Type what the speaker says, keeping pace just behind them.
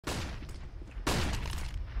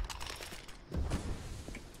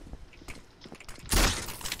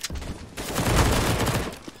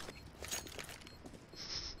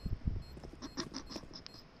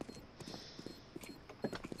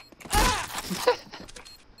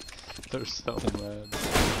They're so mad.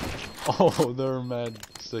 Oh, they're mad.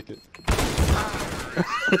 Stick it.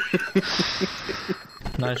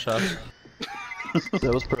 Nice shot.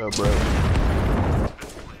 That was pro, bro.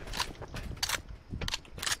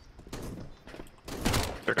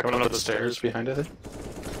 They're coming up the stairs behind it.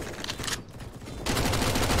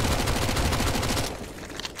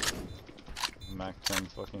 Mac 10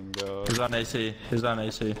 fucking go. He's on AC. He's on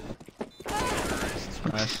AC.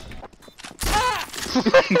 Nice.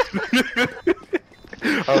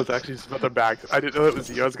 I was actually just about to max. I didn't know it was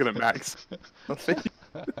you. I was gonna max.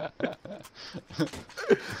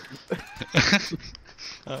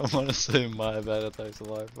 I want to say my bad if that's a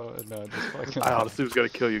life, but no, just fucking. I honestly was gonna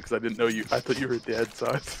kill you because I didn't know you. I thought you were dead, so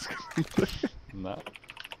I was just gonna... Nah.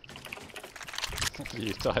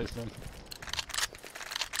 You typing.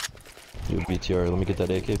 Yo, BTR, let me get that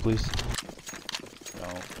AK, please.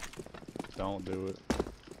 Don't do it.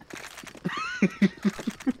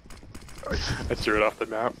 I threw it off the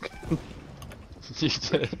map. You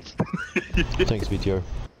did. Thanks, BTR.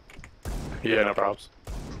 Yeah, no problems.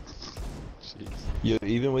 Jeez. Yo,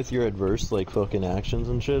 even with your adverse, like, fucking actions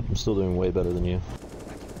and shit, I'm still doing way better than you.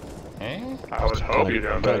 Eh? I would hope you're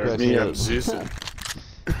doing better than me. I'm Zeus. No,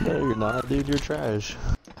 you're not, dude. You're trash.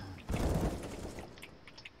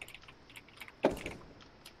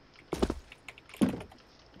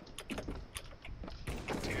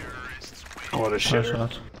 What a Nice shitter.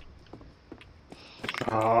 shot.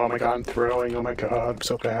 Oh my god, I'm throwing. Oh my god, I'm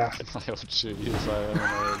so bad. I'll shoot you if I haven't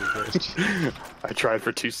already bitch. I tried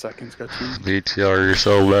for 2 seconds, got you. BTR, you're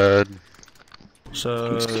so bad.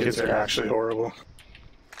 So These kids are actually horrible.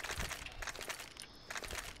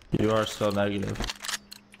 you are still negative.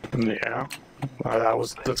 Yeah.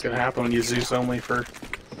 That's gonna happen when you Zeus only for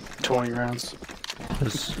 20 rounds.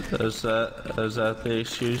 Is that the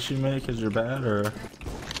excuse you make? Cause you're bad, or?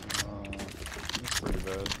 It's pretty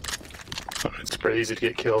bad. It's pretty easy to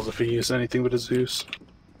get kills if you use anything but a Zeus.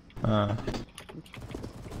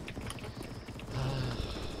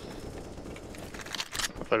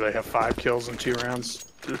 Literally have 5 kills in 2 rounds.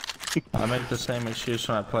 I make the same excuse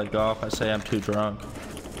when I play golf. I say I'm too drunk.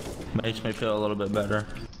 Makes me feel a little bit better.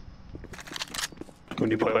 When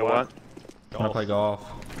you play what? When I play golf.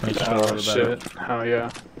 Makes me feel a Oh little bit better. shit. Oh yeah.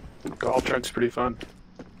 Golf drunk's pretty fun.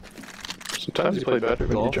 Sometimes you play better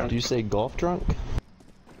when you're Golf? drunk. Do you say golf drunk?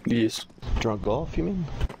 Yes. Drunk golf, you mean?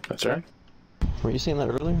 That's right. Weren't you saying that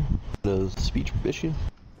earlier? The speech issue?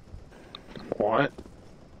 What?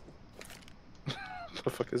 What the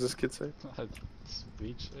fuck does this kid say? A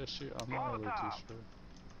speech issue? I'm not really too sure.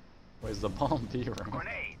 Where's the bomb be room?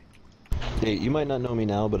 Hey, you might not know me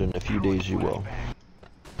now, but in a few days you will.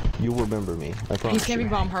 You'll remember me, I promise. He's camping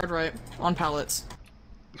you. bomb hard right on pallets.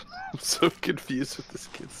 I'm so confused what this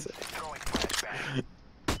kid saying.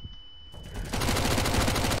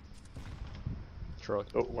 Truck.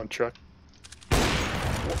 Oh, one truck.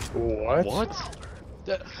 What? What?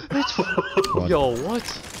 Yo, what?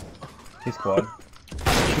 He's quad.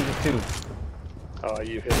 Two. Oh,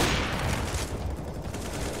 you hit.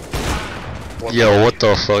 Yo, what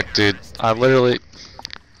the fuck, dude?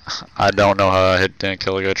 I don't know how I didn't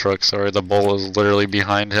kill a truck, sorry. The bull was literally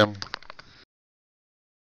behind him.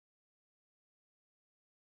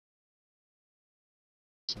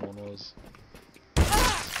 Someone was.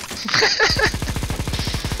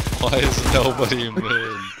 Why is nobody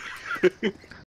mid?